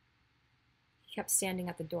 He kept standing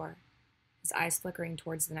at the door, his eyes flickering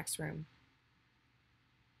towards the next room.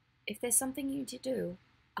 If there's something you need to do,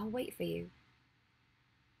 I'll wait for you.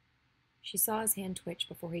 She saw his hand twitch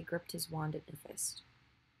before he gripped his wand in a fist.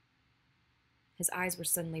 His eyes were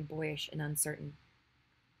suddenly boyish and uncertain.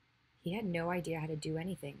 He had no idea how to do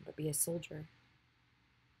anything but be a soldier.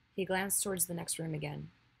 He glanced towards the next room again.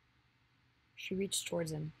 She reached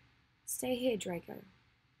towards him. Stay here, Draco.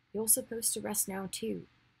 You're supposed to rest now, too.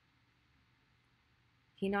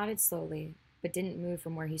 He nodded slowly, but didn't move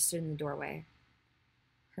from where he stood in the doorway.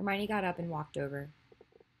 Hermione got up and walked over.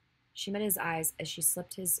 She met his eyes as she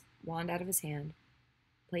slipped his wand out of his hand,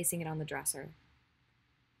 placing it on the dresser.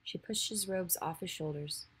 She pushed his robes off his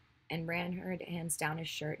shoulders and ran her hands down his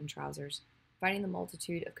shirt and trousers, finding the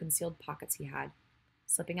multitude of concealed pockets he had,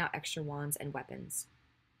 slipping out extra wands and weapons.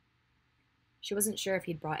 She wasn't sure if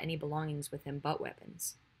he'd brought any belongings with him but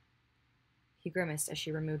weapons. He grimaced as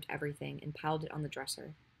she removed everything and piled it on the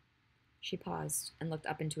dresser. She paused and looked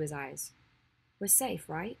up into his eyes. We're safe,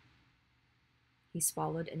 right? He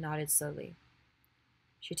swallowed and nodded slowly.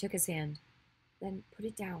 She took his hand. Then put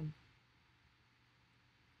it down.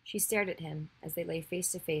 She stared at him as they lay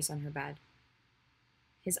face to face on her bed.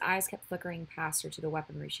 His eyes kept flickering past her to the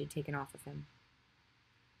weaponry she had taken off of him.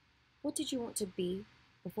 What did you want to be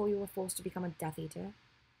before you were forced to become a Death Eater?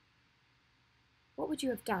 What would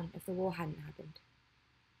you have done if the war hadn't happened?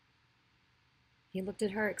 He looked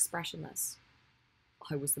at her expressionless.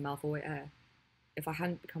 I was the Malfoy heir. If I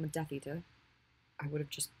hadn't become a Death Eater, I would have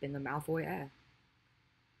just been the Malfoy heir.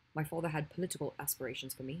 My father had political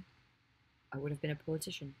aspirations for me. I would have been a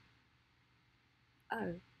politician.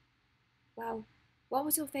 Oh. Well, what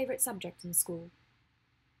was your favorite subject in school?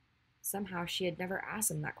 Somehow she had never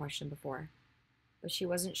asked him that question before, but she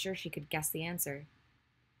wasn't sure she could guess the answer.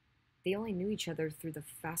 They only knew each other through the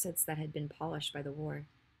facets that had been polished by the war.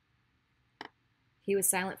 He was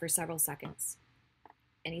silent for several seconds,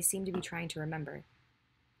 and he seemed to be trying to remember.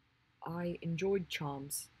 I enjoyed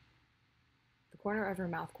charms. The corner of her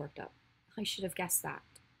mouth quirked up. I should have guessed that.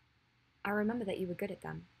 I remember that you were good at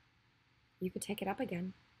them. You could take it up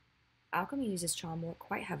again. Alchemy uses charm work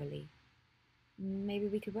quite heavily. Maybe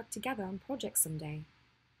we could work together on projects someday.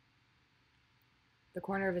 The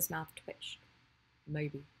corner of his mouth twitched.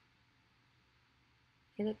 Maybe.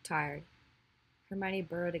 He looked tired. Hermione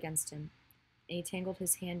burrowed against him, and he tangled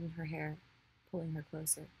his hand in her hair, pulling her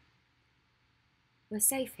closer. "We're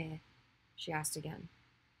safe here?" she asked again,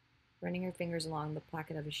 running her fingers along the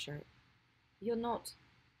placket of his shirt. You're not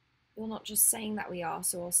just saying that we are,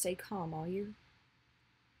 so I'll stay calm, are you?"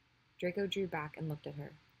 Draco drew back and looked at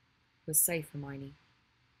her. "We're safe, Hermione."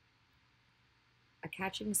 A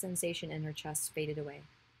catching sensation in her chest faded away.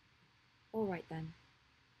 "All right, then."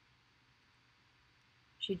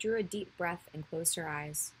 She drew a deep breath and closed her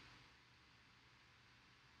eyes.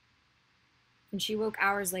 When she woke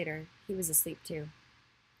hours later, he was asleep too.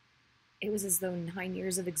 It was as though 9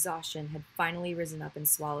 years of exhaustion had finally risen up and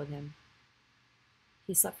swallowed him.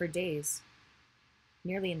 He slept for days,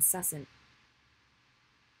 nearly incessant.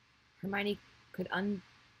 Hermione could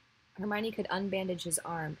unbandage his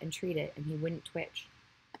arm and treat it, and he wouldn't twitch.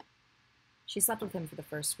 She slept with him for the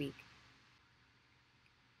first week.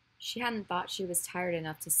 She hadn't thought she was tired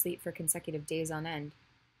enough to sleep for consecutive days on end,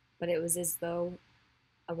 but it was as though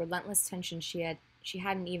a relentless tension she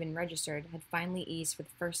hadn't even registered had finally eased for the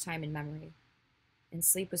first time in memory, and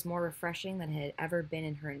sleep was more refreshing than it had ever been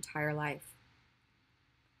in her entire life.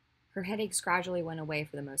 Her headaches gradually went away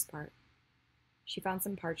for the most part. She found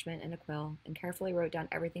some parchment and a quill and carefully wrote down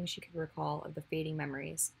everything she could recall of the fading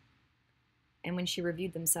memories. And when she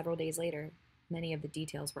reviewed them several days later, many of the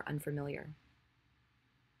details were unfamiliar.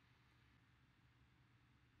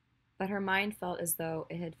 But her mind felt as though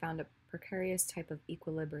it had found a precarious type of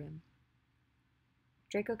equilibrium.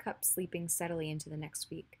 Draco kept sleeping steadily into the next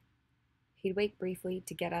week. He'd wake briefly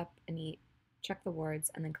to get up and eat, check the wards,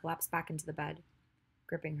 and then collapse back into the bed,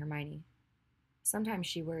 gripping Hermione. Sometimes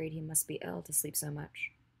she worried he must be ill to sleep so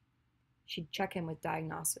much. She'd check him with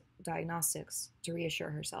diagnostics to reassure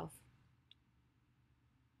herself.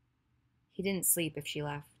 He didn't sleep if she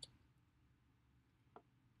left.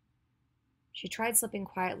 She tried slipping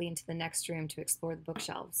quietly into the next room to explore the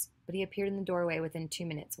bookshelves, but he appeared in the doorway within 2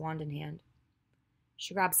 minutes, wand in hand.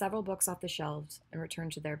 She grabbed several books off the shelves and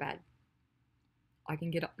returned to their bed. "I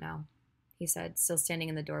can get up now," he said, still standing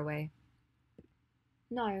in the doorway.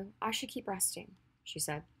 "No, I should keep resting," she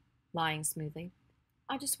said, lying smoothly.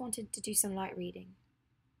 "I just wanted to do some light reading."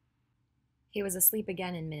 He was asleep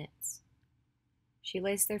again in minutes. She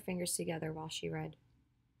laced their fingers together while she read.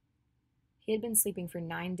 He had been sleeping for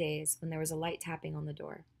 9 days when there was a light tapping on the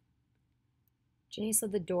door. Ginny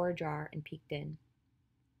slid the door ajar and peeked in.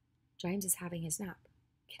 "James is having his nap.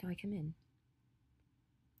 Can I come in?"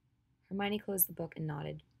 Hermione closed the book and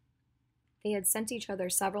nodded. They had sent each other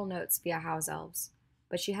several notes via house elves,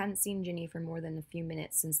 but she hadn't seen Ginny for more than a few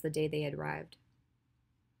minutes since the day they had arrived.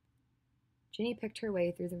 Ginny picked her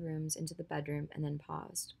way through the rooms into the bedroom and then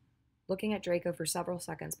paused, looking at Draco for several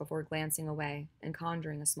seconds before glancing away and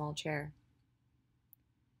conjuring a small chair.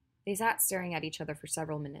 They sat staring at each other for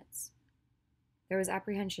several minutes. There was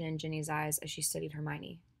apprehension in Ginny's eyes as she studied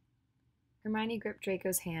Hermione. Hermione gripped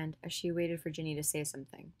Draco's hand as she waited for Ginny to say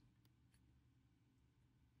something.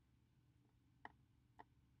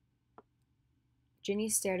 Ginny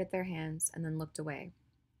stared at their hands and then looked away,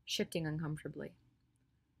 shifting uncomfortably.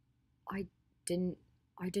 I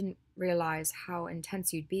didn't realize how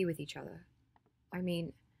intense you'd be with each other. I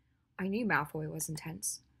mean, I knew Malfoy was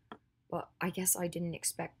intense, but I guess I didn't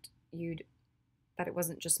expect that it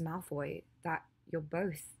wasn't just Malfoy, that you're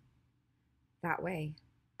both that way."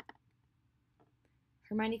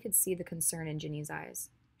 Hermione could see the concern in Ginny's eyes.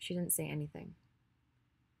 She didn't say anything.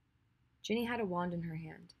 Ginny had a wand in her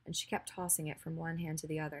hand, and she kept tossing it from one hand to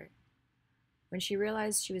the other. When she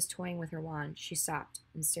realized she was toying with her wand, she stopped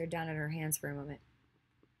and stared down at her hands for a moment.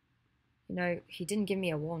 "You know, he didn't give me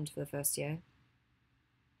a wand for the first year."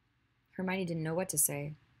 Hermione didn't know what to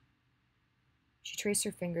say. She traced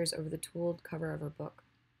her fingers over the tooled cover of her book.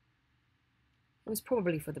 "It was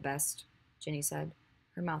probably for the best," Ginny said,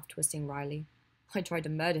 her mouth twisting wryly. "I tried to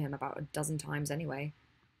murder him about a dozen times anyway.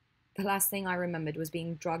 The last thing I remembered was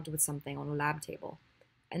being drugged with something on a lab table,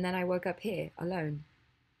 and then I woke up here, alone.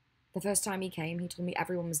 The first time he came, he told me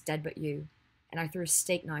everyone was dead but you, and I threw a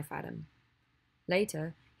steak knife at him.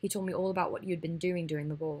 Later, he told me all about what you'd been doing during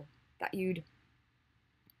the war, that you'd—"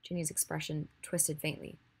 Ginny's expression twisted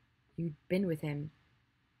faintly. "You'd been with him,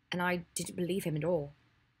 and I didn't believe him at all.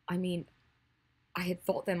 I mean, I had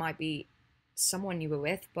thought there might be someone you were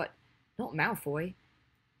with, but not Malfoy.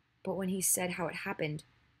 But when he said how it happened,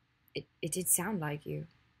 it did sound like you."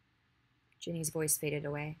 Ginny's voice faded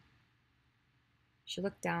away. She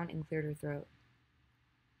looked down and cleared her throat.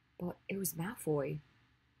 "But it was Malfoy.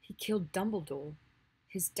 He killed Dumbledore.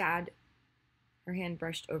 His dad—" Her hand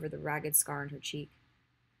brushed over the ragged scar on her cheek.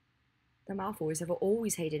 "The Malfoys have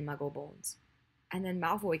always hated Muggleborns. And then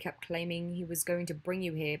Malfoy kept claiming he was going to bring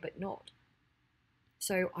you here, but not.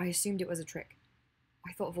 So I assumed it was a trick.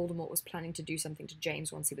 I thought Voldemort was planning to do something to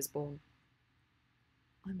James once he was born.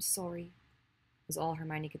 I'm sorry, was all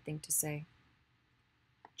Hermione could think to say.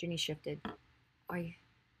 Ginny shifted. I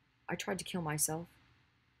tried to kill myself.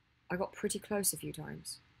 I got pretty close a few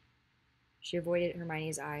times. She avoided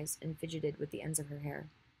Hermione's eyes and fidgeted with the ends of her hair.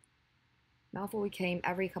 Malfoy came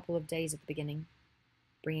every couple of days at the beginning,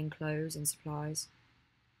 bringing clothes and supplies,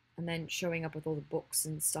 and then showing up with all the books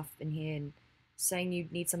and stuff in here and saying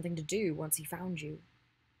you'd need something to do once he found you.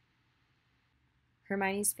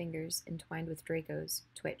 Hermione's fingers, entwined with Draco's,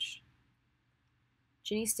 twitched.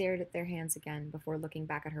 Ginny stared at their hands again before looking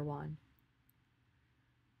back at her wand.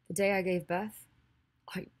 The day I gave birth,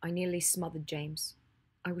 I nearly smothered James.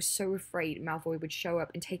 I was so afraid Malfoy would show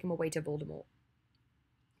up and take him away to Voldemort.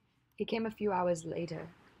 He came a few hours later,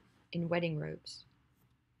 in wedding robes.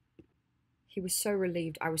 He was so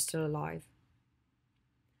relieved I was still alive.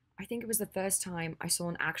 I think it was the first time I saw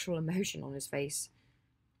an actual emotion on his face.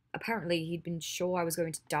 Apparently, he'd been sure I was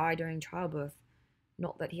going to die during childbirth.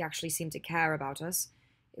 Not that he actually seemed to care about us.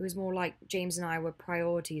 It was more like James and I were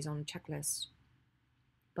priorities on a checklist.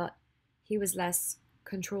 But he was less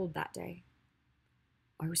controlled that day.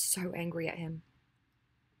 I was so angry at him.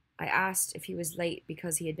 I asked if he was late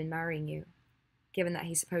because he had been marrying you, given that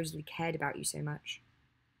he supposedly cared about you so much.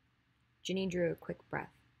 Ginny drew a quick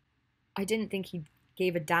breath. I didn't think he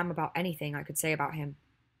gave a damn about anything I could say about him.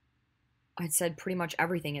 I'd said pretty much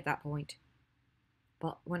everything at that point.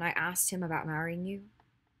 But when I asked him about marrying you,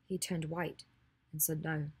 he turned white and said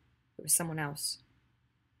no, it was someone else.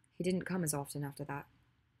 He didn't come as often after that.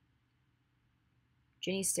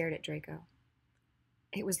 Ginny stared at Draco.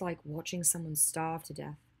 It was like watching someone starve to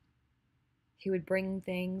death. He would bring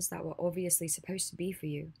things that were obviously supposed to be for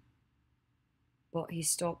you. But he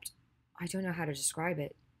stopped. I don't know how to describe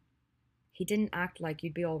it. He didn't act like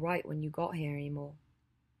you'd be all right when you got here anymore.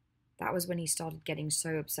 That was when he started getting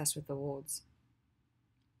so obsessed with the wards.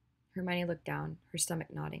 Hermione looked down, her stomach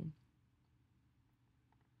nodding.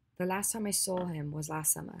 The last time I saw him was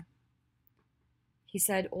last summer. He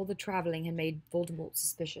said all the traveling had made Voldemort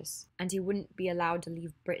suspicious, and he wouldn't be allowed to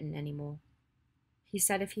leave Britain anymore. He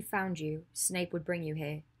said if he found you, Snape would bring you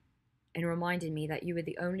here, and reminded me that you were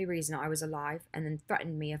the only reason I was alive, and then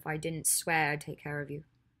threatened me if I didn't swear I'd take care of you.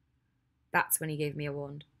 That's when he gave me a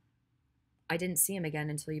wand. I didn't see him again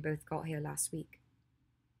until you both got here last week.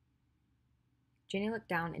 Ginny looked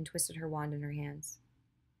down and twisted her wand in her hands.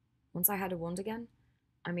 Once I had a wand again,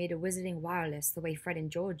 I made a wizarding wireless the way Fred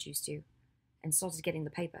and George used to, and started getting the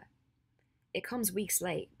paper. It comes weeks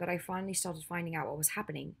late, but I finally started finding out what was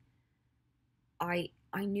happening. I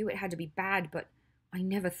knew it had to be bad, but I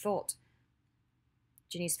never thought.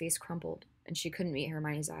 Ginny's face crumpled, and she couldn't meet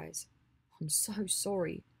Hermione's eyes. I'm so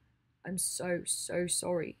sorry. I'm so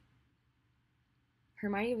sorry.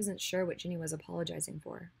 Hermione wasn't sure what Ginny was apologizing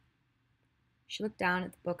for. She looked down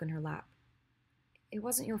at the book in her lap. It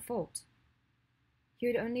wasn't your fault.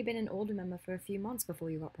 You had only been an older member for a few months before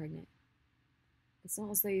you got pregnant. It's not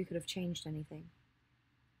as though you could have changed anything.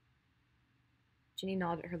 Ginny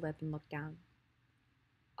nodded her lip and looked down.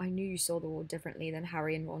 I knew you saw the world differently than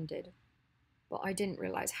Harry and Ron did, but I didn't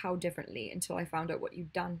realize how differently until I found out what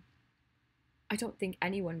you'd done. I don't think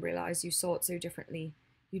anyone realized you saw it so differently.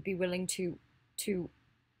 You'd be willing to...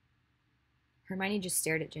 Hermione just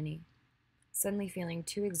stared at Ginny, suddenly feeling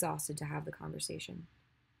too exhausted to have the conversation.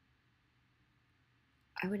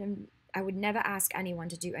 I would never ask anyone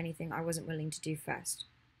to do anything I wasn't willing to do first.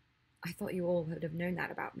 I thought you all would have known that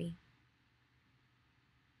about me.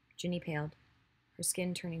 Ginny paled, her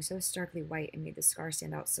skin turning so starkly white and made the scar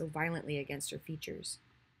stand out so violently against her features.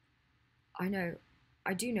 I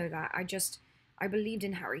do know that. I believed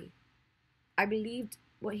in Harry. I believed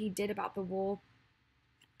what he did about the war,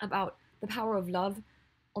 about the power of love.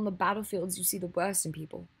 On the battlefields, you see the worst in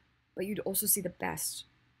people, but you'd also see the best.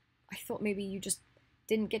 I thought maybe you just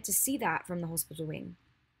didn't get to see that from the hospital wing.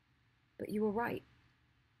 But you were right.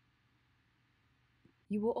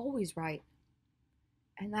 You were always right.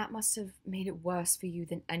 And that must have made it worse for you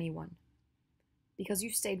than anyone, because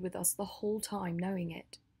you stayed with us the whole time knowing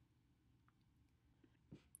it.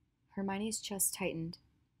 Hermione's chest tightened.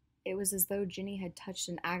 It was as though Ginny had touched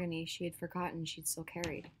an agony she had forgotten she'd still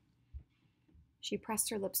carried. She pressed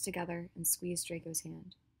her lips together and squeezed Draco's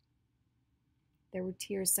hand. There were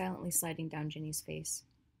tears silently sliding down Ginny's face.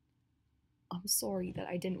 I'm sorry that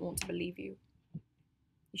I didn't want to believe you.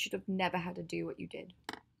 You should have never had to do what you did.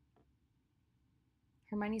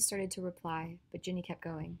 Hermione started to reply, but Ginny kept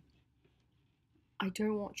going. I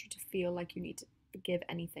don't want you to feel like you need to forgive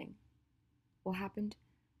anything. What happened?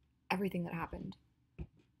 Everything that happened.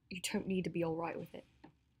 You don't need to be all right with it. You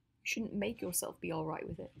shouldn't make yourself be all right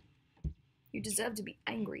with it. You deserve to be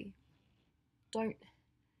angry. Don't,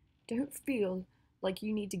 don't feel like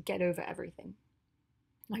you need to get over everything.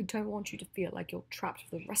 I don't want you to feel like you're trapped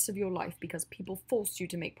for the rest of your life because people forced you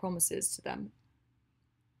to make promises to them.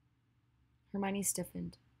 Hermione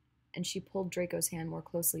stiffened, and she pulled Draco's hand more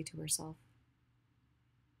closely to herself.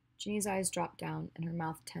 Ginny's eyes dropped down, and her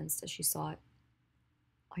mouth tensed as she saw it.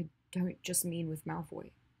 I don't just mean with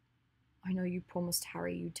Malfoy. I know you promised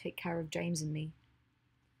Harry you'd take care of James and me.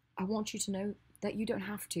 I want you to know that you don't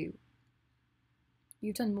have to.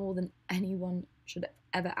 You've done more than anyone should have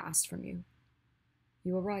ever asked from you.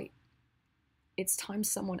 You were right. It's time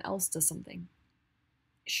someone else does something.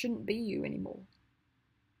 It shouldn't be you anymore.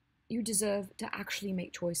 You deserve to actually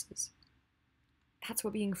make choices. That's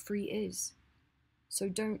what being free is. So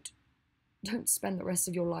don't spend the rest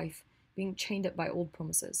of your life being chained up by old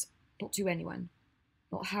promises. Not to anyone.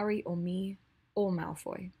 Not Harry or me or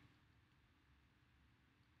Malfoy.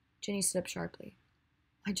 Ginny stood up sharply.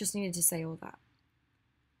 I just needed to say all that.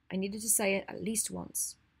 I needed to say it at least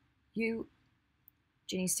once.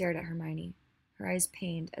 Ginny stared at Hermione, her eyes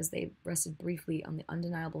pained as they rested briefly on the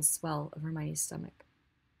undeniable swell of Hermione's stomach.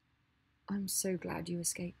 I'm so glad you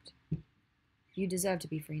escaped. You deserve to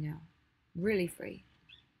be free now. Really free.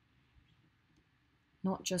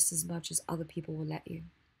 Not just as much as other people will let you.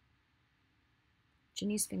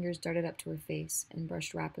 Ginny's fingers darted up to her face and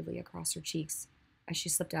brushed rapidly across her cheeks as she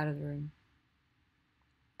slipped out of the room.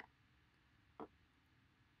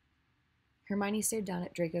 Hermione stared down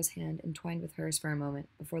at Draco's hand entwined with hers for a moment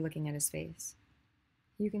before looking at his face.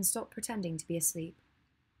 You can stop pretending to be asleep.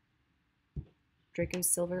 Draco's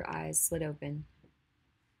silver eyes slid open,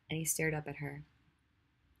 and he stared up at her.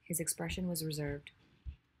 His expression was reserved.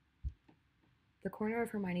 The corner of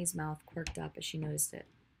Hermione's mouth quirked up as she noticed it.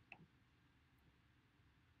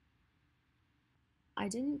 I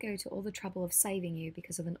didn't go to all the trouble of saving you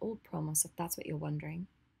because of an old promise, if that's what you're wondering.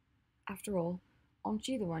 After all, aren't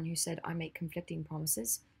you the one who said I make conflicting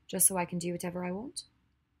promises just so I can do whatever I want?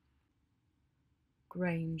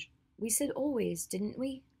 Grange, we said always, didn't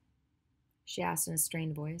we? She asked in a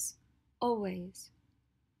strained voice. Always.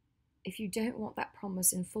 If you don't want that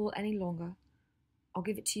promise in full any longer, I'll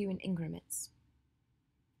give it to you in increments.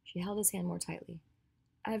 She held his hand more tightly.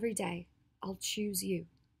 Every day, I'll choose you.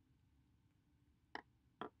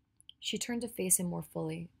 She turned to face him more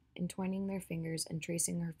fully, entwining their fingers and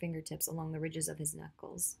tracing her fingertips along the ridges of his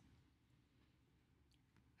knuckles.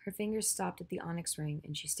 Her fingers stopped at the onyx ring,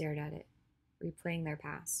 and she stared at it, replaying their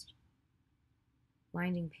past.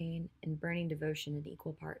 Blinding pain and burning devotion in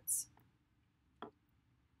equal parts.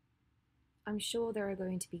 I'm sure there are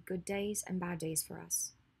going to be good days and bad days for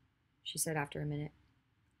us, she said after a minute.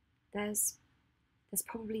 There's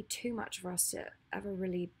probably too much for us to ever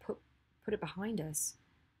really put it behind us.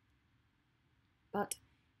 But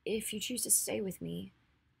if you choose to stay with me,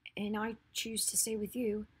 and I choose to stay with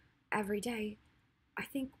you every day, I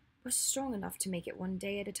think we're strong enough to make it one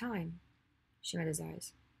day at a time. She met his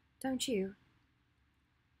eyes. Don't you?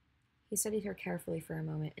 He studied her carefully for a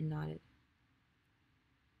moment and nodded.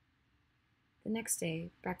 The next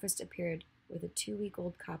day, breakfast appeared with a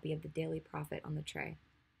 2-week-old copy of the Daily Prophet on the tray.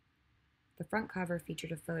 The front cover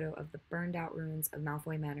featured a photo of the burned-out ruins of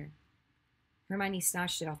Malfoy Manor. Hermione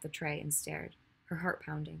snatched it off the tray and stared, her heart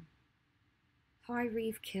pounding. High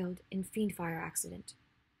Reeve killed in Fiendfire accident.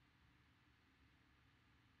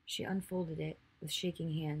 She unfolded it with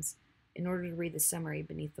shaking hands in order to read the summary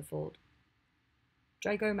beneath the fold.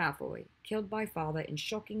 Draco Malfoy, killed by father in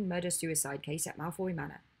shocking murder-suicide case at Malfoy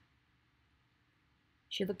Manor.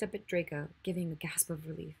 She looked up at Draco, giving a gasp of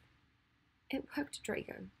relief. It worked,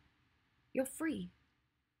 Draco. You're free.